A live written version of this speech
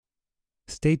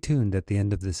Stay tuned at the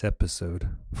end of this episode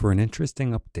for an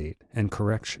interesting update and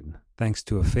correction thanks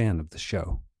to a fan of the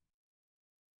show.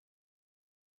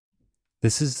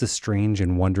 This is the strange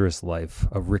and wondrous life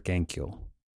of Rick Ankiel.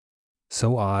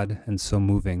 So odd and so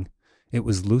moving, it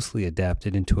was loosely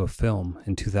adapted into a film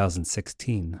in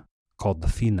 2016 called The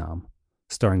Phenom,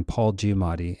 starring Paul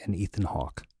Giamatti and Ethan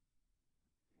Hawke.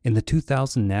 In the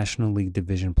 2000 National League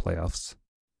Division playoffs,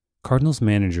 Cardinals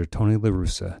manager Tony La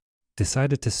Russa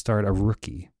decided to start a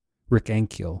rookie, Rick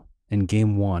Ankiel, in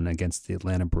Game 1 against the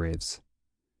Atlanta Braves.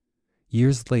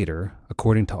 Years later,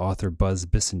 according to author Buzz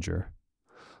Bissinger,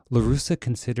 La Russa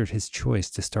considered his choice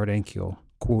to start Ankiel,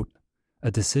 quote, a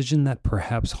decision that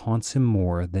perhaps haunts him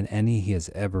more than any he has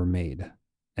ever made,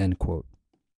 end quote.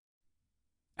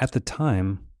 At the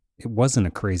time, it wasn't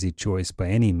a crazy choice by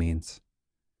any means.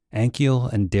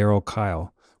 Ankiel and Darryl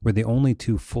Kile were the only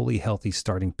two fully healthy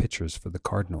starting pitchers for the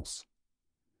Cardinals.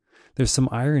 There's some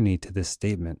irony to this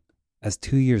statement, as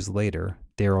 2 years later,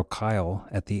 Darryl Kile,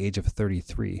 at the age of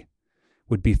 33,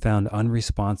 would be found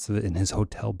unresponsive in his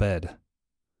hotel bed.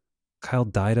 Kile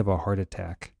died of a heart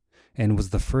attack and was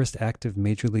the first active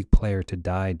Major League player to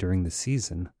die during the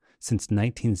season since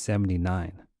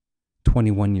 1979,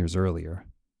 21 years earlier.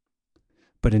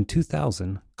 But in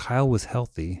 2000, Kile was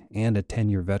healthy and a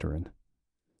 10-year veteran.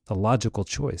 The logical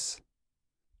choice.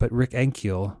 But Rick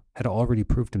Ankiel had already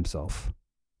proved himself,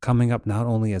 coming up not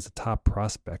only as a top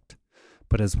prospect,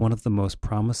 but as one of the most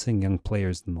promising young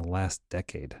players in the last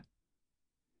decade.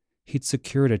 He'd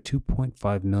secured a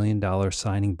 $2.5 million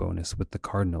signing bonus with the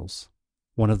Cardinals,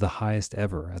 one of the highest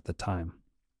ever at the time.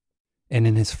 And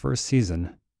in his first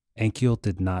season, Ankiel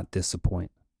did not disappoint.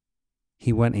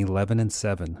 He went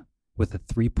 11-7 with a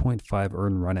 3.5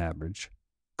 earned run average,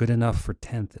 good enough for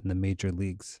 10th in the major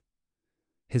leagues.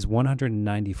 His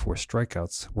 194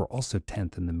 strikeouts were also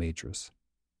 10th in the majors.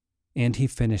 And he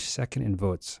finished second in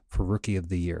votes for Rookie of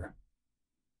the Year.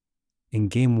 In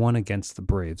Game 1 against the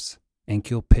Braves,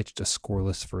 Ankiel pitched a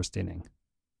scoreless first inning.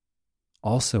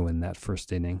 Also in that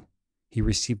first inning, he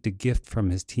received a gift from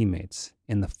his teammates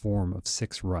in the form of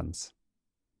 6 runs.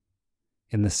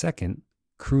 In the second,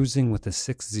 cruising with a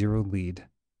 6-0 lead,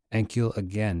 Ankiel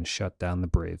again shut down the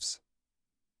Braves.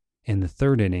 In the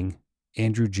third inning,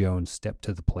 Andrew Jones stepped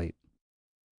to the plate.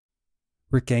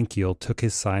 Rick Ankiel took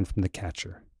his sign from the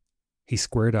catcher. He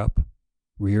squared up,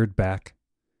 reared back,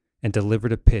 and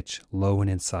delivered a pitch low and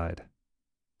inside.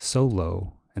 So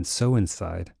low and so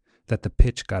inside that the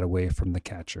pitch got away from the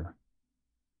catcher.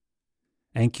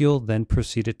 Ankiel then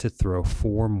proceeded to throw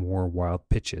 4 more wild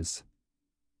pitches.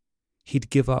 He'd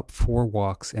give up 4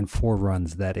 walks and 4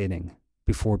 runs that inning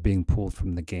before being pulled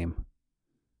from the game.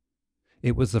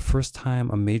 It was the first time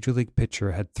a major league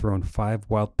pitcher had thrown 5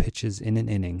 wild pitches in an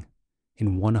inning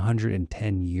in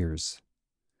 110 years.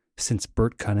 Since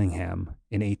Burt Cunningham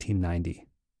in 1890.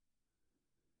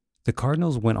 The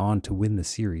Cardinals went on to win the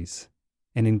series,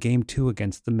 and in Game 2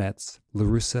 against the Mets, La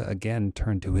Russa again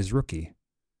turned to his rookie,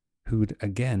 who'd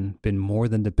again been more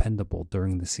than dependable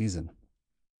during the season.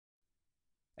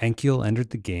 Ankiel entered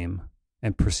the game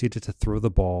and proceeded to throw the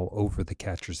ball over the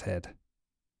catcher's head.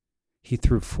 He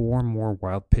threw 4 more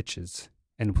wild pitches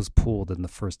and was pulled in the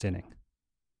first inning.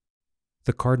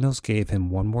 The Cardinals gave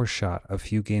him one more shot a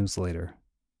few games later,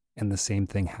 and the same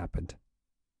thing happened.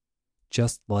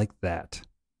 Just like that,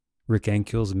 Rick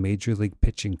Ankiel's major league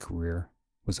pitching career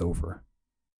was over.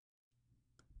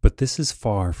 But this is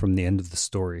far from the end of the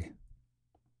story.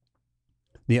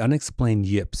 The unexplained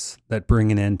yips that bring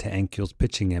an end to Ankiel's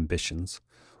pitching ambitions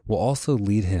will also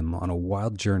lead him on a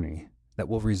wild journey that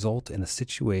will result in a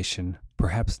situation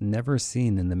perhaps never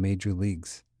seen in the major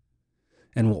leagues,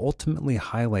 and will ultimately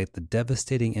highlight the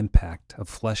devastating impact of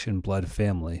flesh and blood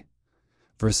family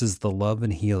versus the love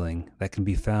and healing that can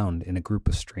be found in a group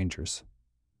of strangers.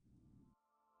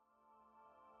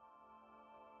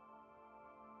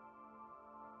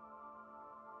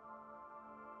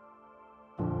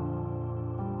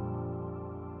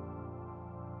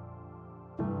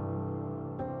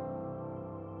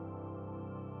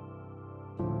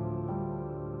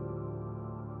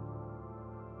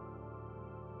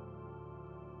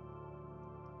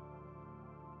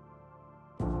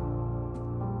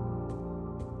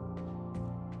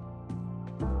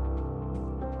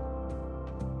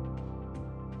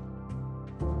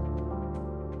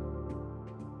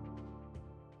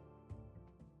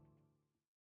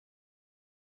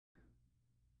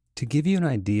 To give you an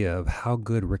idea of how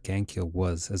good Rick Ankiel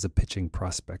was as a pitching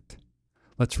prospect,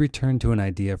 let's return to an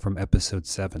idea from episode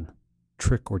 7,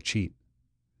 Trick or Cheat.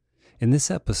 In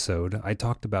this episode, I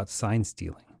talked about sign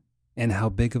stealing and how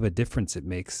big of a difference it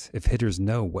makes if hitters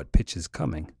know what pitch is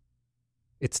coming.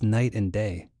 It's night and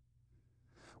day.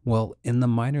 Well, in the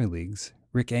minor leagues,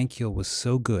 Rick Ankiel was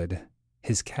so good,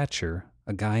 his catcher,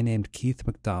 a guy named Keith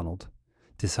McDonald,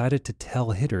 decided to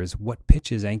tell hitters what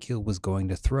pitches Ankiel was going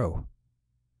to throw.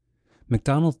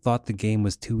 McDonald thought the game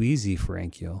was too easy for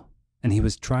Ankiel, and he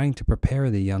was trying to prepare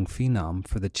the young phenom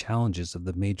for the challenges of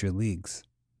the major leagues.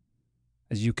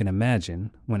 As you can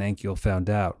imagine, when Ankiel found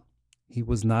out, he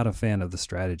was not a fan of the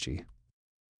strategy.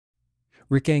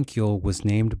 Rick Ankiel was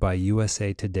named by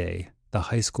USA Today the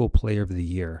High School Player of the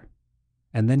Year,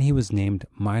 and then he was named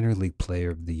Minor League Player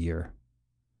of the Year.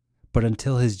 But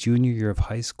until his junior year of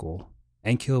high school,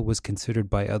 Ankiel was considered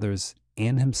by others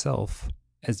and himself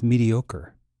as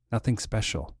mediocre, nothing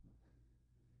special.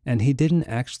 And he didn't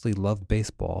actually love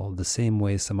baseball the same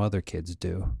way some other kids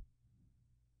do.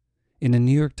 In a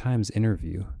New York Times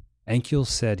interview, Ankiel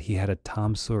said he had a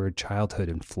Tom Sawyer childhood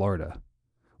in Florida,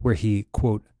 where he,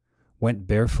 quote, went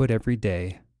barefoot every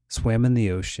day, swam in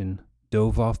the ocean,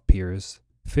 dove off piers,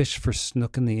 fished for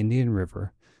snook in the Indian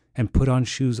River, and put on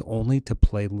shoes only to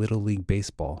play Little League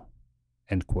baseball,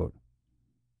 end quote.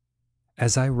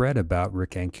 As I read about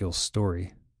Rick Ankiel's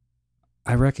story,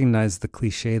 I recognized the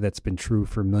cliche that's been true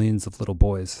for millions of little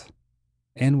boys,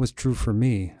 and was true for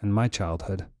me in my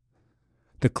childhood.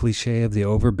 The cliche of the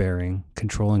overbearing,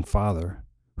 controlling father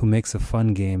who makes a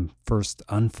fun game first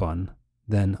unfun,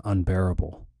 then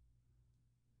unbearable.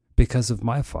 Because of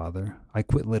my father, I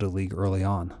quit Little League early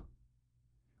on.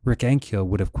 Rick Ankiel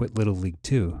would have quit Little League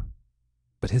too,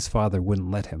 but his father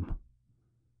wouldn't let him.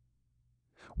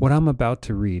 What I'm about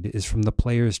to read is from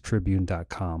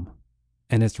theplayerstribune.com,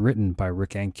 and it's written by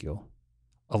Rick Ankiel,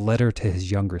 a letter to his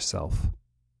younger self.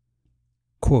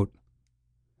 Quote,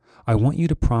 I want you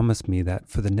to promise me that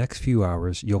for the next few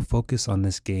hours you'll focus on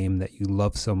this game that you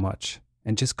love so much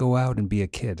and just go out and be a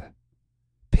kid.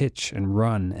 Pitch and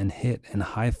run and hit and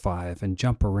high five and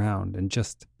jump around and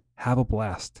just have a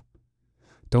blast.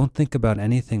 Don't think about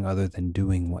anything other than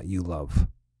doing what you love.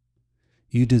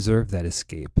 You deserve that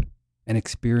escape, an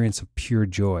experience of pure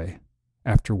joy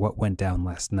after what went down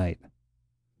last night.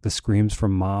 The screams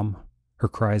from Mom, her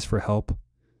cries for help,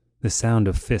 the sound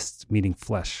of fists meeting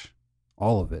flesh,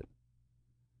 all of it.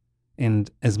 And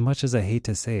as much as I hate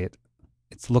to say it,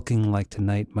 it's looking like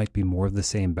tonight might be more of the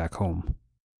same back home.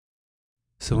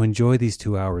 So enjoy these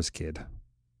 2 hours, kid.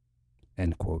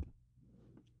 End quote.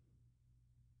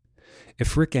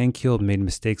 If Rick Ankiel made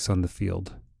mistakes on the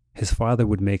field, his father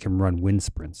would make him run wind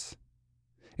sprints.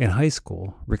 In high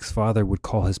school, Rick's father would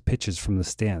call his pitches from the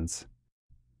stands,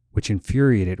 which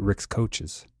infuriated Rick's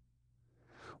coaches.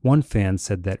 One fan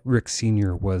said that Rick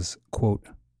Sr. was, quote,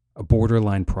 a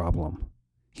borderline problem.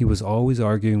 He was always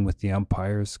arguing with the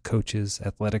umpires, coaches,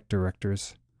 athletic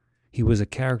directors. He was a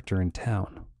character in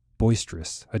town,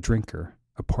 boisterous, a drinker,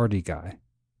 a party guy,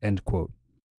 end quote.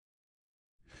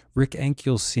 Rick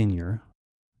Ankiel Sr.,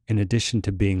 in addition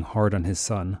to being hard on his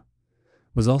son,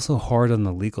 was also hard on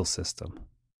the legal system.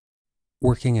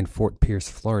 Working in Fort Pierce,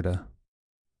 Florida,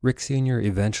 Rick Sr.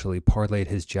 eventually parlayed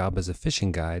his job as a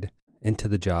fishing guide into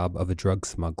the job of a drug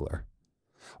smuggler,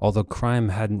 although crime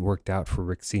hadn't worked out for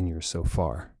Rick Sr. so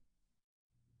far.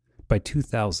 By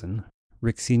 2000,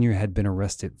 Rick Sr. had been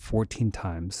arrested 14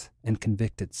 times and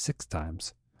convicted 6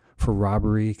 times for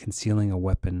robbery, concealing a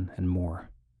weapon, and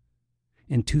more.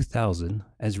 In 2000,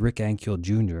 as Rick Ankiel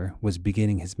Jr. was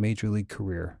beginning his major league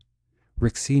career,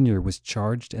 Rick Sr. was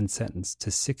charged and sentenced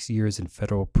to 6 years in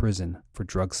federal prison for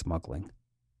drug smuggling.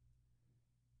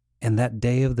 And that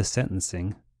day of the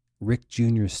sentencing, Rick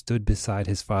Jr. stood beside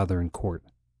his father in court,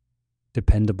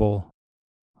 dependable,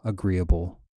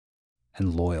 agreeable,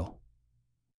 and loyal.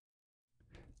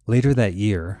 Later that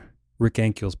year, Rick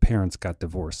Ankiel's parents got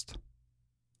divorced.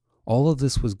 All of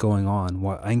this was going on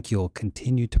while Ankiel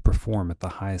continued to perform at the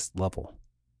highest level,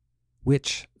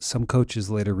 which, some coaches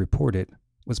later reported,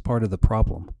 was part of the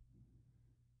problem.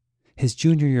 His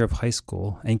junior year of high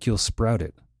school, Ankiel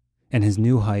sprouted, and his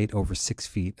new height over 6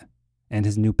 feet and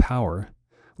his new power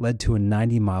led to a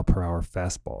 90-mile-per-hour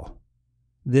fastball.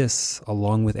 This,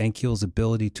 along with Ankiel's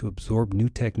ability to absorb new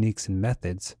techniques and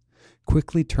methods,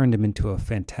 quickly turned him into a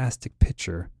fantastic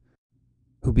pitcher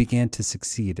who began to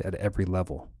succeed at every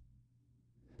level.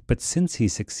 But since he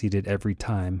succeeded every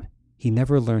time, he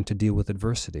never learned to deal with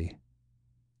adversity.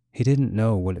 He didn't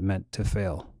know what it meant to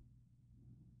fail.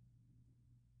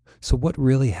 So what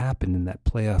really happened in that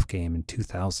playoff game in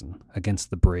 2000 against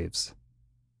the Braves?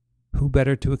 Who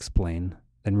better to explain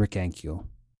than Rick Ankiel?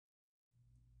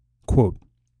 Quote,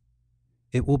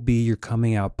 "It will be your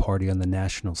coming out party on the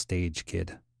national stage,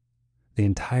 kid. The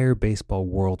entire baseball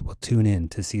world will tune in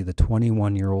to see the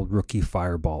 21-year-old rookie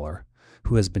fireballer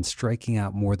who has been striking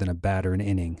out more than a batter an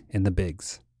inning in the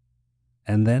bigs.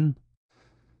 And then,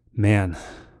 man,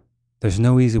 There's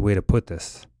no easy way to put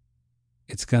this.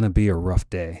 It's going to be a rough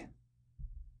day.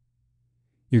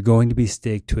 You're going to be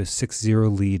staked to a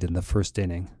 6-0 lead in the first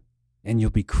inning, and you'll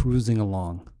be cruising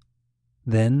along.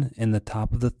 Then, in the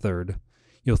top of the third,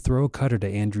 you'll throw a cutter to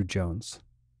Andrew Jones.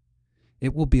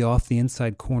 It will be off the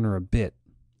inside corner a bit,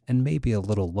 and maybe a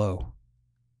little low.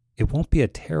 It won't be a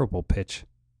terrible pitch,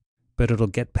 but it'll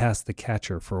get past the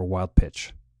catcher for a wild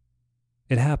pitch.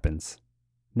 It happens.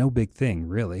 No big thing,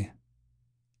 really.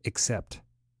 Except,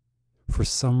 for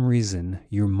some reason,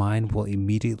 your mind will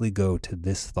immediately go to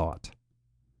this thought.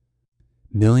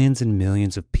 Millions and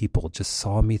millions of people just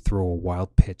saw me throw a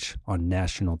wild pitch on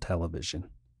national television.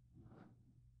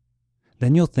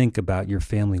 Then you'll think about your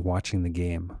family watching the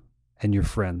game and your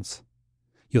friends.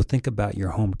 You'll think about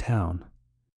your hometown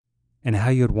and how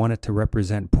you'd want it to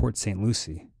represent Port St.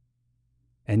 Lucie,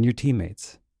 and your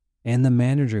teammates, and the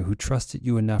manager who trusted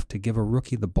you enough to give a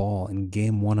rookie the ball in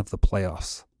Game 1 of the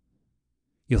playoffs.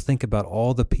 You'll think about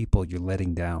all the people you're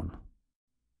letting down.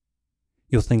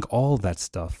 You'll think all of that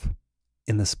stuff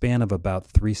in the span of about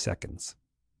 3 seconds.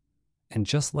 And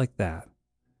just like that,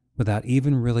 without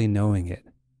even really knowing it,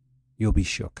 you'll be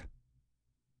shook.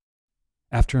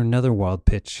 After another wild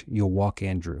pitch, you'll walk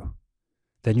Andrew.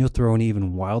 Then you'll throw an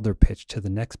even wilder pitch to the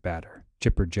next batter,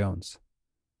 Chipper Jones.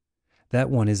 That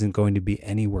one isn't going to be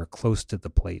anywhere close to the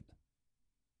plate.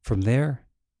 From there,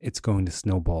 it's going to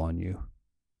snowball on you.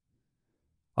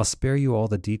 I'll spare you all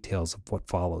the details of what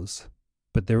follows,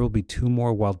 but there will be 2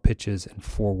 more wild pitches and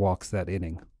 4 walks that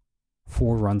inning.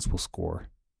 4 runs will score.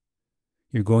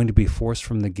 You're going to be forced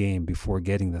from the game before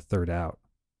getting the 3rd out.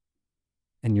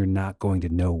 And you're not going to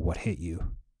know what hit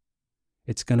you.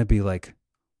 It's going to be like,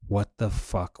 what the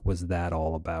fuck was that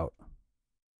all about?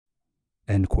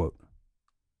 End quote.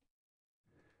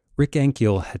 Rick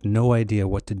Ankiel had no idea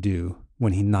what to do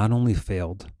when he not only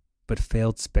failed, but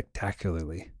failed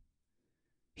spectacularly.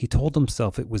 He told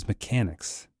himself it was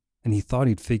mechanics, and he thought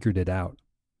he'd figured it out.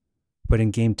 But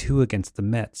in Game 2 against the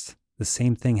Mets, the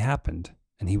same thing happened,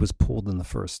 and he was pulled in the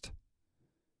first.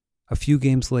 A few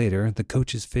games later, the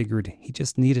coaches figured he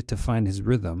just needed to find his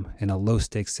rhythm in a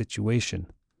low-stakes situation,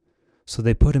 so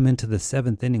they put him into the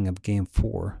 7th inning of Game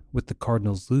 4, with the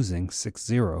Cardinals losing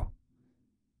 6-0.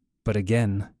 But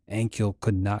again, Ankiel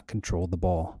could not control the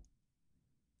ball.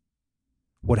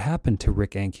 What happened to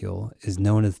Rick Ankiel is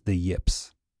known as the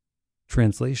yips.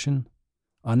 Translation: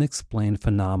 unexplained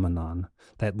phenomenon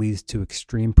that leads to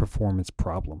extreme performance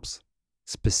problems,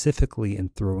 specifically in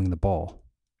throwing the ball.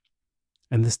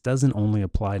 And this doesn't only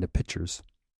apply to pitchers.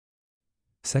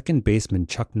 Second baseman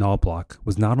Chuck Knobloch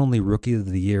was not only Rookie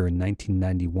of the Year in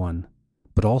 1991,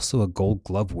 but also a Gold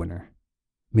Glove winner,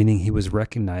 meaning he was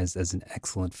recognized as an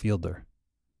excellent fielder.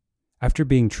 After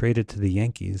being traded to the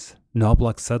Yankees,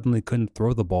 Knobloch suddenly couldn't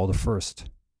throw the ball to first.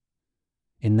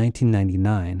 In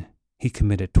 1999, he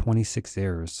committed 26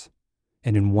 errors,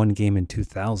 and in one game in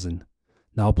 2000,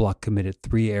 Knobloch committed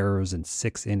 3 errors in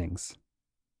 6 innings.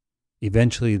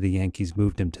 Eventually, the Yankees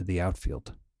moved him to the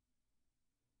outfield.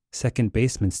 Second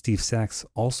baseman Steve Sax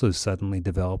also suddenly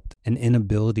developed an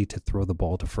inability to throw the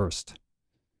ball to first.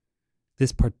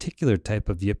 This particular type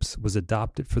of yips was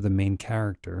adopted for the main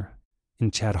character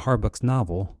in Chad Harbuck's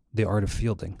novel, The Art of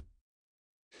Fielding.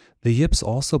 The yips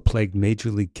also plagued Major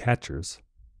League catchers.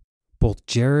 Both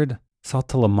Jared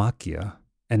Saltalamacchia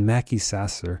and Mackie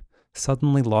Sasser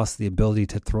suddenly lost the ability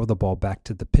to throw the ball back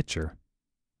to the pitcher.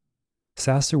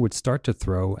 Sasser would start to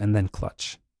throw and then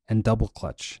clutch, and double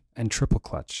clutch, and triple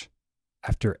clutch,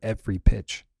 after every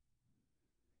pitch.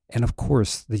 And of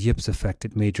course, the yips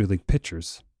affected Major League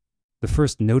pitchers, the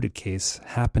first noted case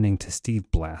happening to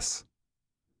Steve Blass.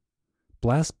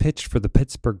 Blass pitched for the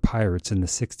Pittsburgh Pirates in the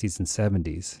 60s and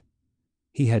 70s.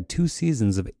 He had 2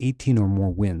 seasons of 18 or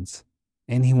more wins,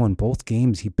 and he won both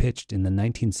games he pitched in the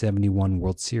 1971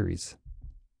 World Series.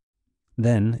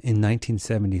 Then, in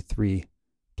 1973,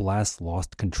 Blass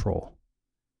lost control.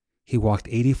 He walked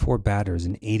 84 batters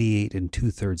in 88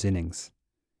 2/3 innings,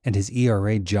 and his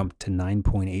ERA jumped to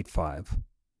 9.85.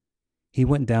 He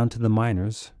went down to the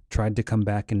minors, tried to come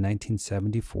back in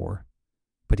 1974,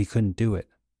 but he couldn't do it.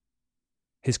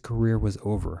 His career was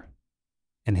over,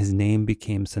 and his name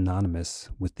became synonymous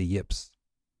with the yips.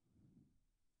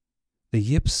 The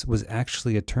yips was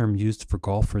actually a term used for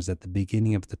golfers at the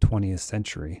beginning of the 20th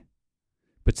century,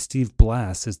 but Steve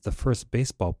Blass is the first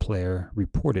baseball player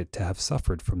reported to have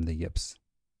suffered from the yips.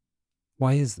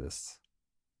 Why is this?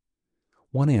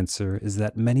 One answer is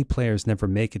that many players never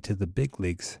make it to the big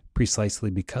leagues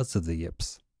precisely because of the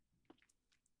yips.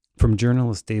 From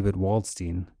journalist David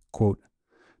Waldstein, quote,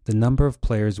 "The number of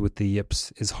players with the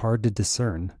yips is hard to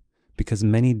discern, because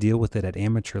many deal with it at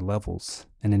amateur levels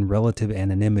and in relative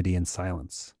anonymity and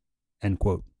silence." End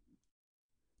quote.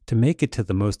 To make it to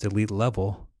the most elite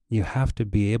level, you have to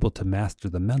be able to master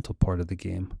the mental part of the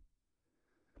game.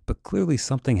 But clearly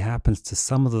something happens to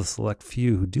some of the select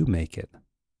few who do make it.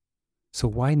 So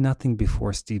why nothing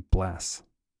before Steve Blass?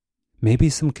 Maybe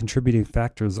some contributing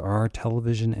factors are our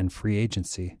television and free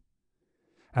agency.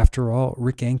 After all,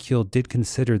 Rick Ankiel did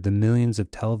consider the millions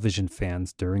of television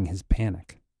fans during his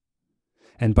panic.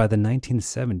 And by the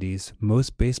 1970s,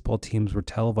 most baseball teams were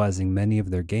televising many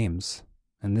of their games,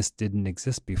 and this didn't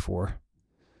exist before.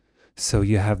 So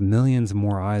you have millions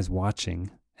more eyes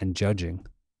watching and judging.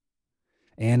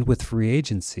 And with free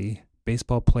agency,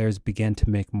 baseball players began to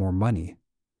make more money.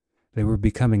 They were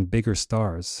becoming bigger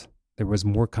stars. There was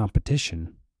more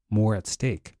competition, more at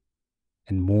stake,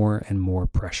 and more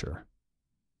pressure.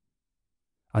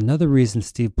 Another reason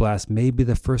Steve Blass may be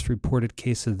the first reported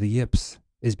case of the yips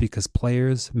is because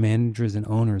players, managers, and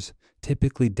owners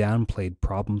typically downplayed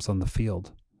problems on the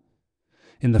field.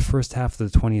 In the first half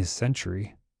of the 20th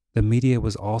century, the media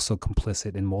was also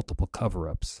complicit in multiple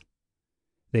cover-ups.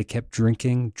 They kept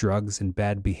drinking, drugs, and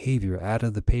bad behavior out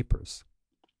of the papers.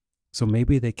 So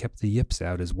maybe they kept the yips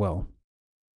out as well.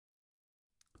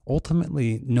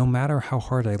 Ultimately, no matter how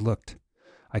hard I looked,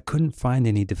 I couldn't find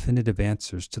any definitive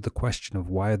answers to the question of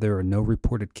why there are no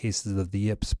reported cases of the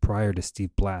yips prior to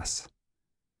Steve Blass.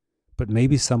 But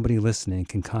maybe somebody listening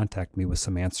can contact me with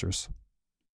some answers.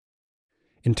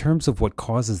 In terms of what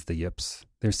causes the yips,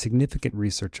 there's significant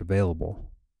research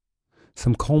available.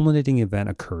 Some culminating event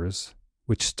occurs,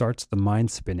 which starts the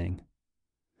mind spinning.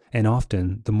 And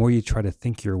often, the more you try to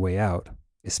think your way out,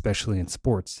 especially in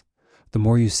sports, the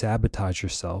more you sabotage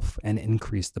yourself and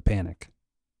increase the panic.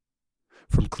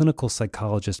 From clinical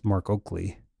psychologist Mark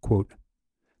Oakley, quote,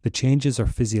 "The changes are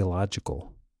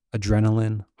physiological,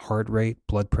 adrenaline, heart rate,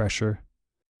 blood pressure,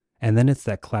 and then it's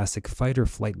that classic fight or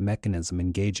flight mechanism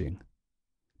engaging.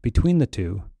 Between the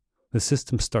two, the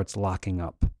system starts locking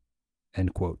up."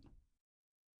 End quote.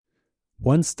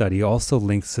 One study also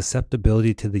links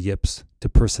susceptibility to the yips to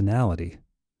personality,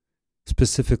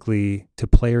 specifically to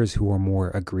players who are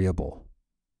more agreeable.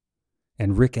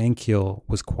 And Rick Ankiel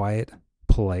was quiet,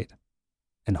 polite,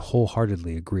 and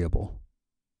wholeheartedly agreeable.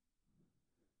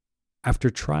 After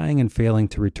trying and failing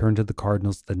to return to the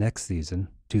Cardinals the next season,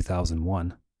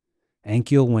 2001,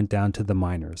 Ankiel went down to the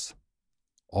minors,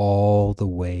 all the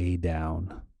way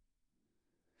down.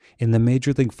 In the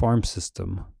Major League farm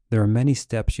system, there are many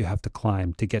steps you have to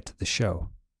climb to get to the show.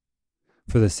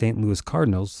 For the St. Louis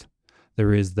Cardinals,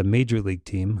 there is the Major League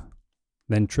team,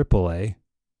 then AAA,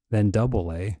 then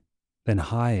AA, then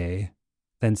High A,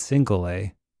 then Single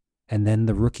A, and then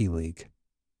the Rookie League.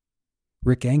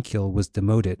 Rick Ankiel was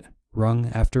demoted rung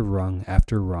after rung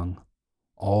after rung,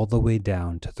 all the way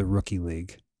down to the Rookie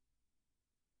League.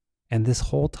 And this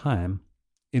whole time,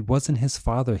 it wasn't his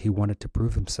father he wanted to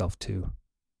prove himself to.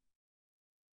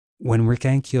 When Rick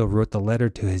Ankiel wrote the letter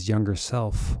to his younger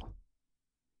self,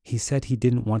 he said he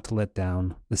didn't want to let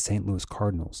down the St. Louis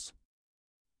Cardinals.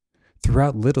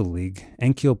 Throughout Little League,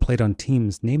 Ankiel played on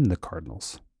teams named the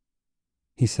Cardinals.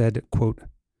 He said, quote,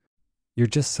 "You're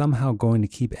just somehow going to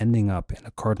keep ending up in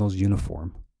a Cardinals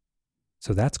uniform.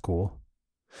 So that's cool,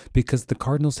 because the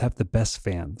Cardinals have the best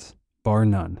fans, bar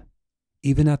none,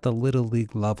 even at the Little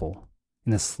League level.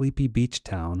 In a sleepy beach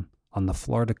town on the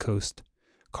Florida coast,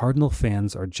 Cardinal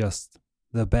fans are just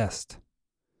the best.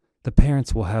 The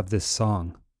parents will have this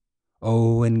song,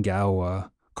 'Oh, and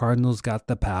Gowa, Cardinals got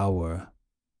the power.'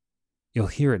 You'll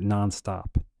hear it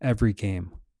nonstop, every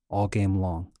game, all game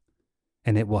long,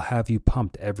 and it will have you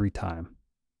pumped every time."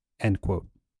 End quote.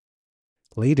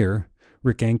 Later,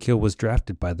 Rick Ankiel was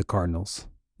drafted by the Cardinals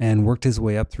and worked his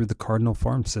way up through the Cardinal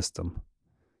farm system,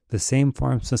 the same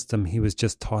farm system he was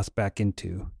just tossed back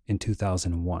into in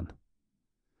 2001.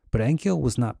 But Ankiel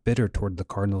was not bitter toward the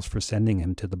Cardinals for sending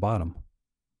him to the bottom.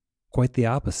 Quite the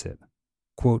opposite.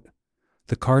 Quote,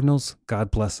 "The Cardinals,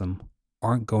 God bless them,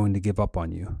 aren't going to give up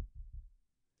on you.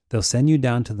 They'll send you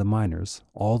down to the minors,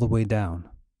 all the way down,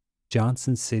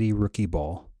 Johnson City rookie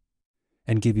ball,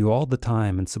 and give you all the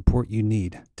time and support you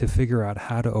need to figure out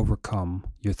how to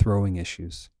overcome your throwing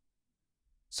issues.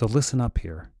 So listen up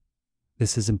here.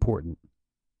 This is important.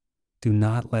 Do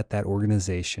not let that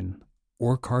organization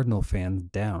or Cardinal fans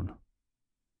down.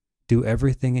 Do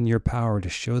everything in your power to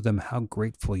show them how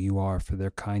grateful you are for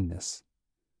their kindness.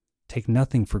 Take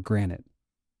nothing for granted.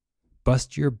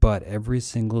 Bust your butt every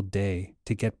single day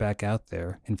to get back out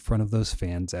there in front of those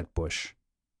fans at Busch."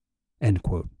 End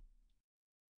quote.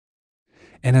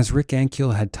 And as Rick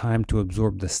Ankiel had time to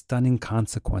absorb the stunning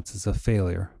consequences of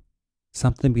failure,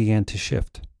 something began to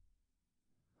shift.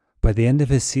 By the end of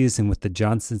his season with the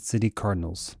Johnson City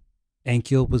Cardinals,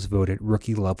 Ankiel was voted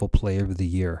Rookie Level Player of the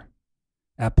Year,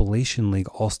 Appalachian League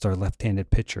All-Star Left-Handed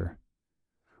Pitcher,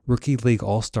 Rookie League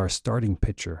All-Star Starting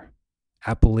Pitcher,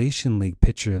 Appalachian League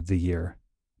Pitcher of the Year,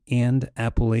 and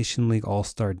Appalachian League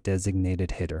All-Star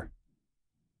Designated Hitter.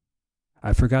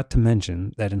 I forgot to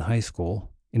mention that in high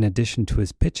school, in addition to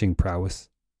his pitching prowess,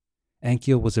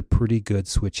 Ankiel was a pretty good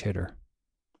switch hitter.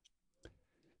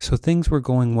 So things were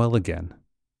going well again.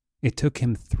 It took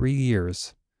him 3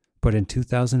 years, but in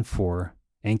 2004,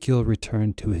 Ankiel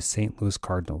returned to his St. Louis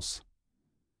Cardinals.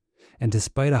 And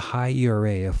despite a high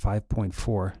ERA of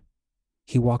 5.4,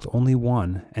 he walked only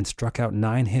 1 and struck out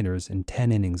 9 hitters in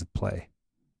 10 innings of play.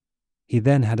 He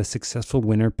then had a successful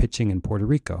winter pitching in Puerto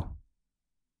Rico,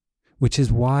 which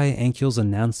is why Ankiel's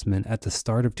announcement at the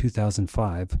start of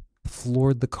 2005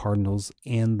 floored the Cardinals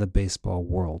and the baseball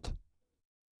world.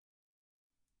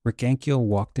 Rick Ankiel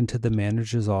walked into the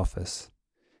manager's office,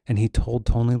 and he told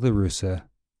Tony La Russa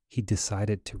he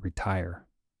decided to retire.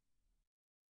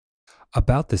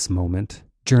 About this moment,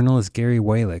 journalist Gary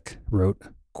Weilich wrote,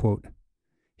 quote,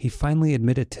 "He finally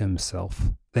admitted to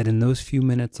himself that in those few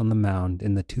minutes on the mound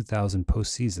in the 2000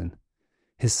 postseason,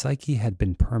 his psyche had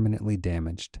been permanently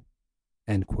damaged."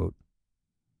 End quote.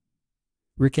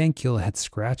 Rick Ankiel had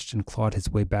scratched and clawed his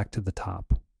way back to the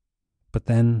top, but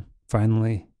then,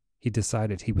 finally, he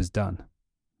decided he was done.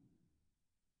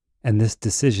 And this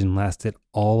decision lasted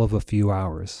all of a few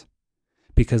hours,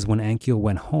 because when Ankiel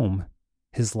went home,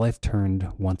 his life turned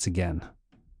once again.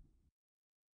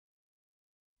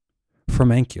 From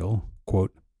Ankiel,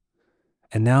 quote,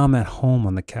 "And now I'm at home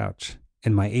on the couch,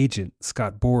 and my agent,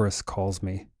 Scott Boras, calls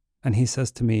me, and he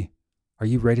says to me, 'Are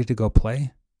you ready to go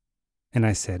play?' And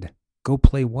I said, 'Go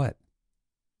play what?'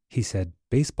 He said,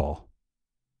 'Baseball.'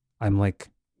 I'm like,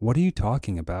 'What are you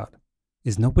talking about?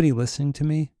 Is nobody listening to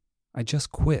me? I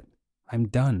just quit. I'm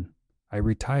done. I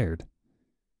retired.'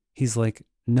 He's like,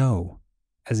 'No,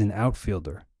 as an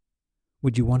outfielder.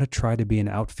 Would you want to try to be an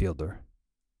outfielder?'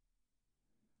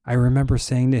 I remember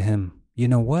saying to him, 'You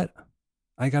know what?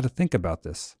 I got to think about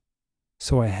this.'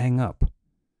 So I hang up.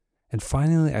 And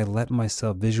finally I let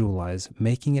myself visualize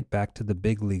making it back to the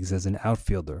big leagues as an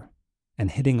outfielder and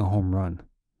hitting a home run.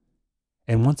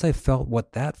 And once I felt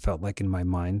what that felt like in my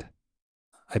mind,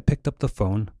 I picked up the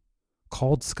phone,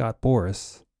 called Scott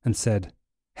Boras, and said,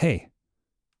 'Hey,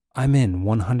 I'm in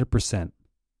 100%.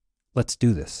 Let's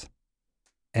do this.'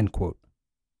 End quote.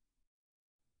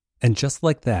 And just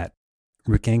like that,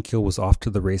 Rick Ankiel was off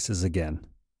to the races again.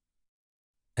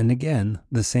 And again,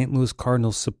 the St. Louis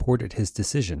Cardinals supported his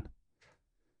decision.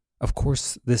 Of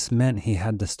course, this meant he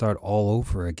had to start all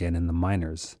over again in the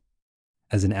minors,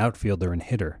 as an outfielder and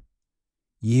hitter.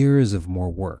 Years of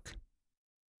more work.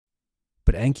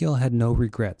 But Ankiel had no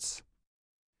regrets.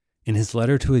 In his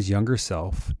letter to his younger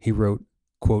self, he wrote,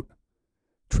 quote,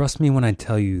 "Trust me when I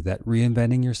tell you that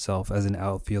reinventing yourself as an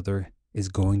outfielder is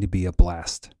going to be a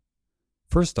blast.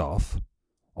 First off,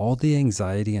 all the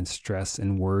anxiety and stress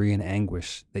and worry and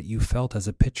anguish that you felt as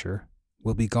a pitcher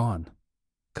will be gone.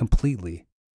 Completely.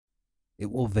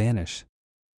 It will vanish.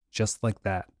 Just like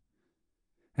that.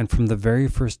 And from the very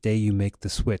first day you make the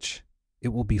switch, it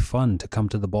will be fun to come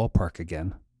to the ballpark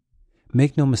again.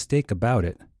 Make no mistake about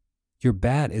it. Your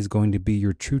bat is going to be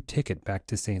your true ticket back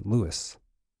to St. Louis."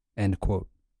 End quote.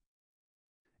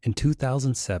 In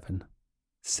 2007,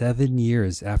 7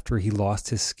 years after he lost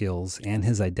his skills and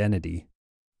his identity,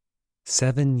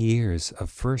 7 years of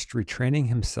first retraining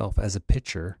himself as a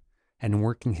pitcher and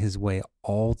working his way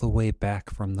all the way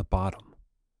back from the bottom,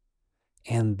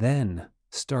 and then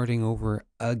starting over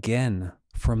again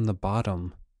from the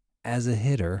bottom as a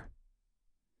hitter,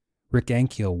 Rick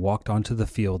Ankiel walked onto the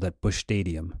field at Busch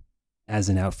Stadium as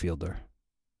an outfielder.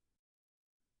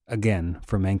 Again,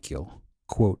 from Ankiel,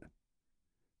 quote,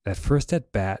 "That first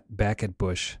at bat back at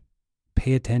Busch,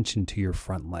 pay attention to your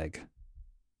front leg.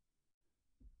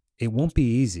 It won't be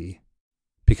easy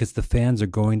because the fans are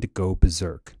going to go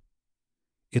berserk.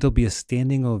 It'll be a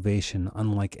standing ovation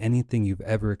unlike anything you've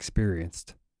ever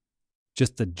experienced.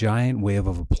 Just a giant wave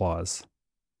of applause,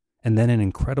 and then an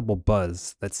incredible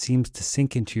buzz that seems to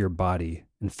sink into your body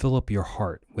and fill up your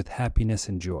heart with happiness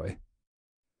and joy.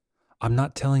 I'm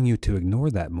not telling you to ignore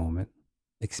that moment.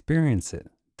 Experience it,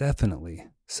 definitely.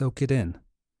 Soak it in.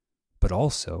 But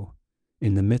also,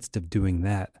 in the midst of doing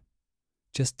that,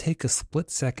 just take a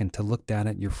split second to look down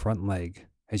at your front leg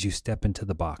as you step into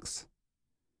the box.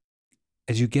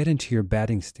 As you get into your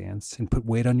batting stance and put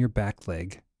weight on your back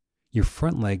leg, your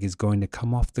front leg is going to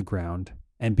come off the ground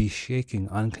and be shaking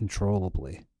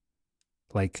uncontrollably.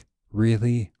 Like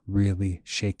really, really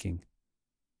shaking.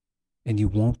 And you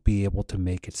won't be able to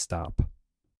make it stop.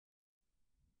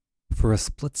 For a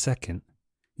split second,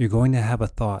 you're going to have a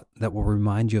thought that will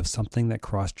remind you of something that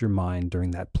crossed your mind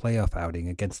during that playoff outing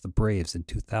against the Braves in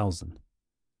 2000.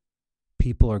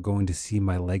 People are going to see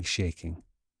my leg shaking.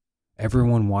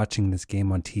 Everyone watching this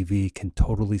game on TV can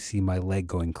totally see my leg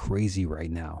going crazy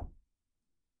right now.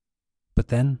 But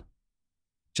then,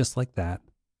 just like that,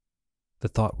 the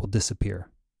thought will disappear.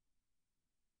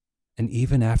 And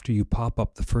even after you pop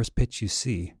up the first pitch you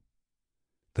see,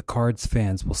 the Cards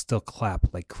fans will still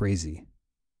clap like crazy.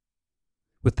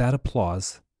 With that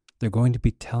applause, they're going to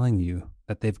be telling you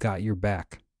that they've got your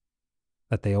back,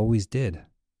 that they always did,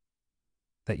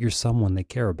 that you're someone they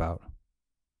care about.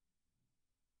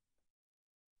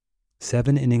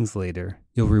 7 innings later,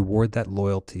 you'll reward that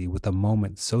loyalty with a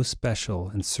moment so special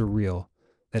and surreal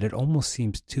that it almost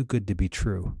seems too good to be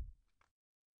true.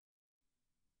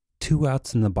 2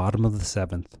 outs in the bottom of the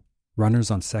 7th,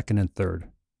 runners on second and third.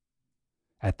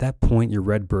 At that point, your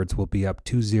Redbirds will be up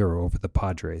 2-0 over the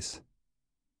Padres.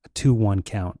 A 2-1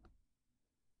 count.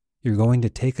 You're going to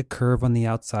take a curve on the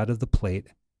outside of the plate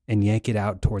and yank it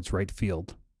out towards right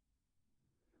field.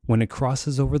 When it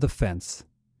crosses over the fence,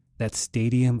 that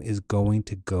stadium is going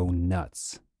to go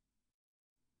nuts.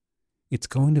 It's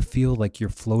going to feel like you're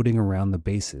floating around the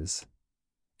bases,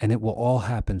 and it will all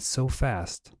happen so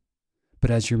fast. But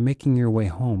as you're making your way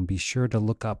home, be sure to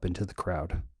look up into the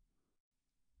crowd.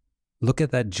 Look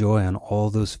at that joy on all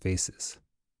those faces.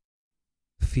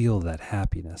 Feel that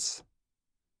happiness.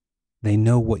 They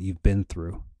know what you've been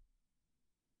through.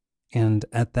 And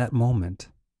at that moment,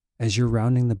 as you're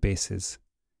rounding the bases,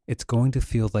 it's going to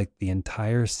feel like the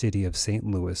entire city of St.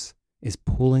 Louis is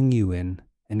pulling you in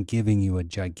and giving you a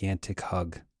gigantic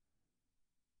hug.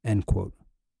 End quote.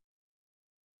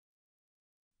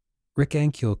 Rick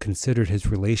Ankiel considered his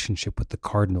relationship with the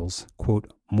Cardinals,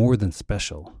 quote, more than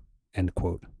special, end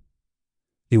quote.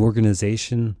 The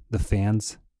organization, the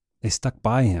fans, they stuck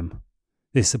by him.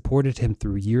 They supported him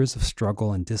through years of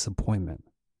struggle and disappointment.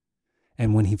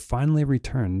 And when he finally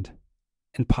returned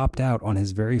and popped out on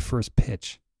his very first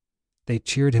pitch, they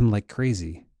cheered him like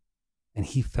crazy, and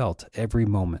he felt every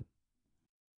moment.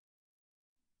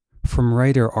 From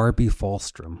writer R.B.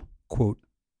 Falstrom, quote,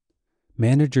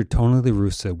 manager Tony La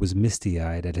Russa was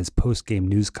misty-eyed at his post-game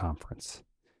news conference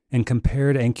and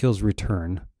compared Ankiel's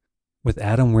return with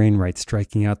Adam Wainwright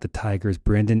striking out the Tigers'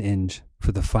 Brandon Inge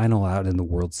for the final out in the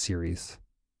World Series.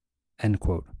 End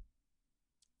quote.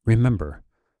 Remember,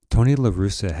 Tony La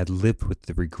Russa had lived with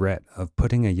the regret of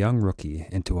putting a young rookie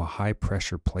into a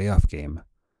high-pressure playoff game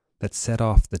that set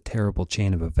off the terrible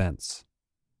chain of events.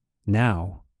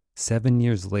 Now, 7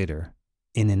 years later,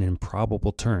 in an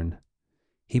improbable turn,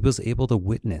 he was able to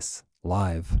witness,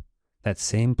 live, that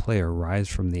same player rise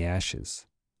from the ashes.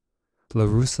 La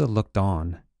Russa looked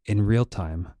on, in real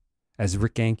time, as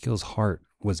Rick Ankiel's heart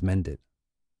was mended.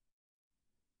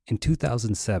 In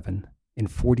 2007, in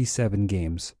 47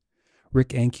 games, Rick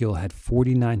Ankiel had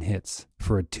 49 hits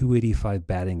for a .285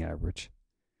 batting average.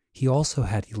 He also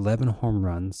had 11 home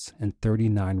runs and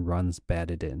 39 runs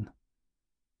batted in.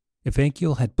 If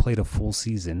Ankiel had played a full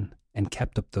season and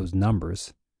kept up those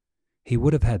numbers, he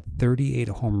would have had 38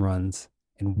 home runs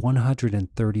and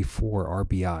 134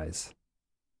 RBIs.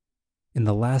 In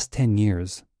the last 10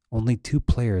 years, only 2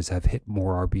 players have hit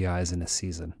more RBIs in a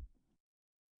season.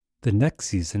 The next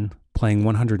season, playing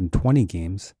 120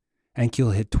 games,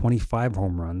 Ankiel hit 25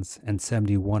 home runs and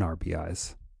 71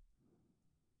 RBIs.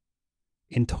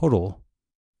 In total,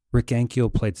 Rick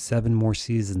Ankiel played 7 more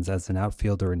seasons as an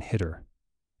outfielder and hitter,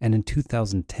 and in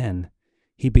 2010,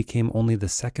 he became only the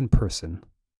second person,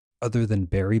 other than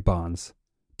Barry Bonds,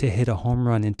 to hit a home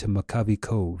run into McCovey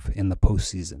Cove in the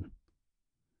postseason.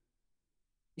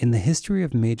 In the history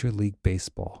of Major League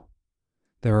Baseball,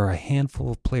 there are a handful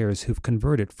of players who've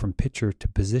converted from pitcher to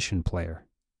position player.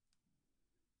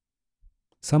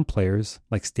 Some players,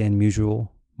 like Stan Musial,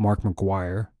 Mark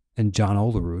McGwire, and John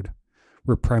Olerud,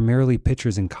 were primarily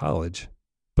pitchers in college,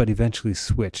 but eventually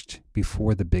switched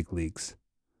before the big leagues.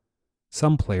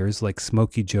 Some players, like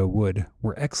Smokey Joe Wood,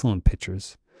 were excellent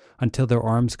pitchers until their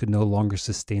arms could no longer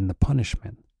sustain the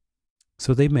punishment,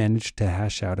 so they managed to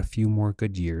hash out a few more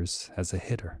good years as a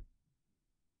hitter.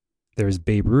 There's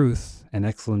Babe Ruth, an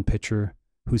excellent pitcher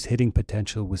whose hitting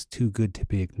potential was too good to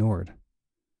be ignored.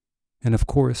 And of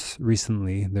course,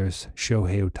 recently, there's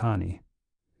Shohei Ohtani.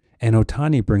 And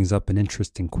Ohtani brings up an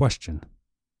interesting question.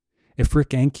 If Rick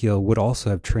Ankiel would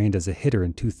also have trained as a hitter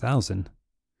in 2000,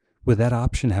 would that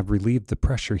option have relieved the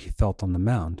pressure he felt on the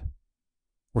mound,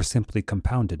 or simply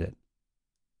compounded it?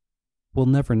 We'll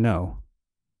never know.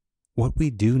 What we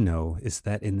do know is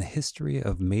that in the history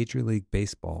of Major League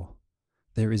Baseball,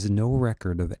 there is no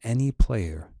record of any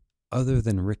player other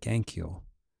than Rick Ankiel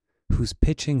whose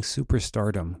pitching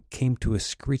superstardom came to a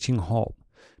screeching halt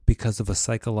because of a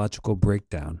psychological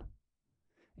breakdown,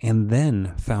 and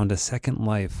then found a second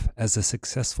life as a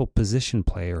successful position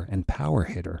player and power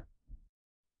hitter.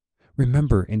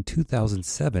 Remember, in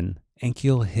 2007,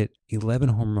 Ankiel hit 11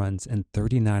 home runs and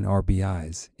 39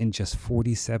 RBIs in just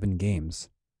 47 games.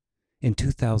 In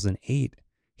 2008,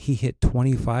 he hit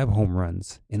 25 home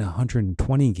runs in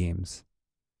 120 games,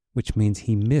 which means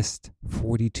he missed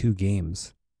 42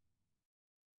 games.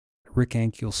 Rick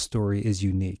Ankiel's story is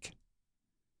unique.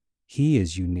 He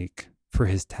is unique for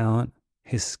his talent,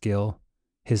 his skill,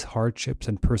 his hardships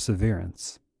and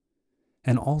perseverance,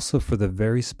 and also for the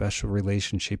very special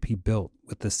relationship he built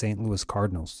with the St. Louis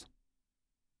Cardinals.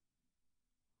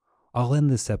 I'll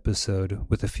end this episode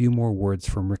with a few more words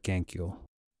from Rick Ankiel,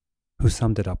 who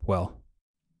summed it up well.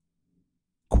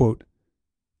 Quote,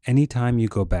 "Anytime you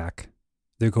go back,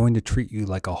 they're going to treat you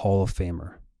like a Hall of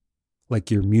Famer,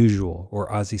 like your Musial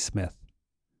or Ozzie Smith.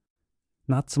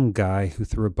 Not some guy who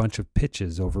threw a bunch of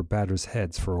pitches over batters'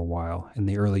 heads for a while in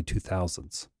the early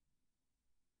 2000s.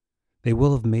 They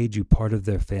will have made you part of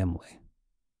their family,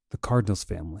 the Cardinals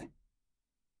family,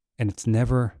 and it's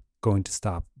never going to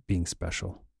stop being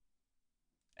special.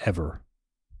 Ever.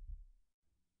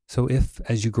 So if,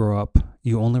 as you grow up,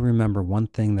 you only remember one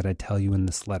thing that I tell you in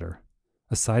this letter,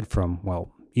 aside from,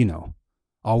 well,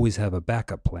 always have a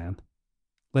backup plan,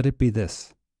 let it be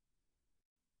this.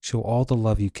 Show all the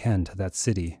love you can to that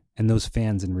city and those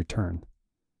fans in return.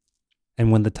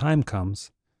 And when the time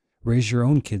comes, raise your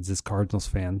own kids as Cardinals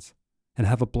fans and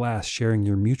have a blast sharing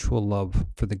your mutual love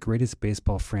for the greatest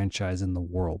baseball franchise in the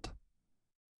world.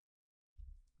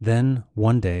 Then,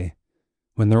 one day,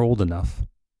 when they're old enough,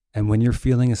 and when you're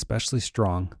feeling especially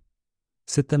strong,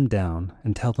 sit them down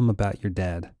and tell them about your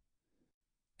dad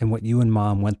and what you and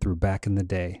mom went through back in the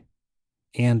day,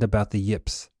 and about the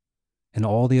yips and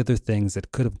all the other things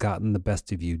that could have gotten the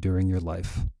best of you during your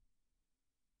life.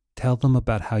 Tell them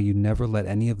about how you never let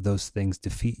any of those things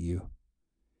defeat you,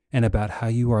 and about how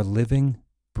you are living,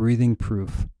 breathing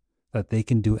proof that they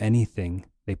can do anything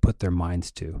they put their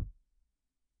minds to."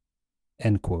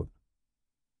 End quote.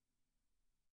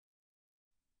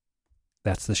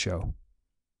 That's the show.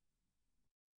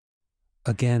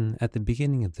 Again, at the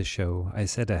beginning of the show, I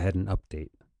said I had an update.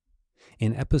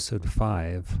 In episode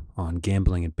 5 on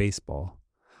gambling and baseball,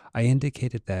 I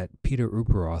indicated that Peter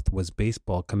Ueberroth was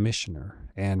baseball commissioner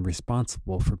and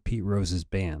responsible for Pete Rose's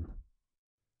ban.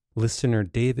 Listener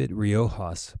David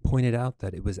Riojas pointed out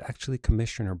that it was actually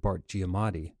Commissioner Bart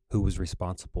Giamatti who was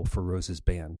responsible for Rose's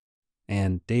ban.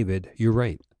 And David, you're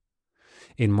right.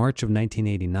 In March of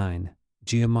 1989,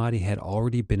 Giamatti had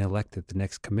already been elected the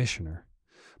next commissioner,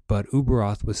 but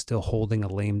Ueberroth was still holding a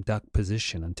lame duck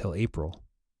position until April.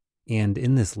 And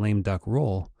in this lame duck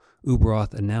role,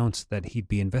 Ueberroth announced that he'd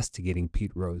be investigating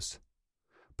Pete Rose.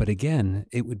 But again,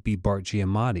 it would be Bart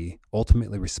Giamatti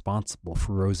ultimately responsible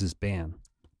for Rose's ban.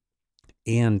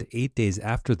 And 8 days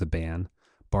after the ban,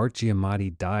 Bart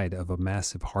Giamatti died of a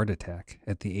massive heart attack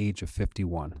at the age of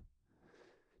 51.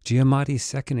 Giamatti's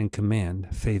second in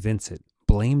command, Fay Vincent,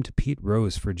 blamed Pete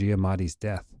Rose for Giamatti's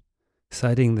death,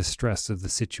 citing the stress of the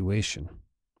situation.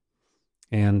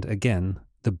 And again,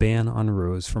 the ban on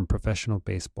Rose from professional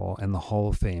baseball and the Hall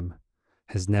of Fame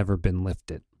has never been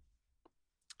lifted.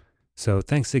 So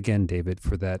thanks again, David,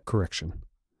 for that correction.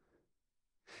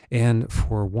 And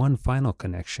for one final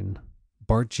connection,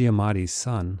 Bart Giamatti's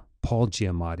son, Paul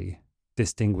Giamatti,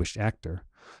 distinguished actor,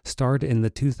 starred in the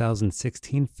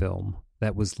 2016 film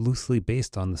that was loosely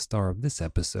based on the star of this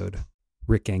episode,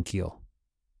 Rick Ankiel.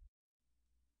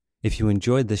 If you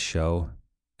enjoyed this show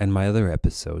and my other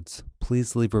episodes,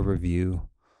 please leave a review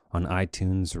on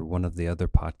iTunes or one of the other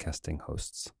podcasting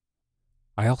hosts.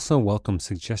 I also welcome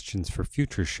suggestions for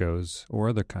future shows or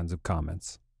other kinds of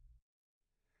comments.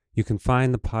 You can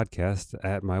find the podcast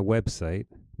at my website,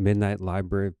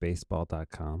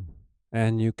 midnightlibraryofbaseball.com,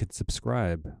 and you can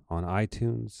subscribe on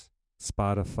iTunes,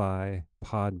 Spotify,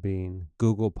 Podbean,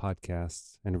 Google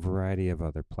Podcasts, and a variety of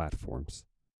other platforms.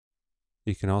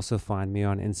 You can also find me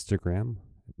on Instagram,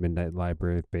 at Midnight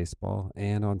Library of Baseball,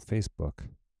 and on Facebook.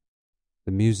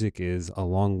 The music is A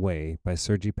Long Way by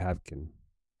Sergei Pavkin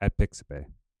at Pixabay.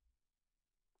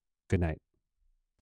 Good night.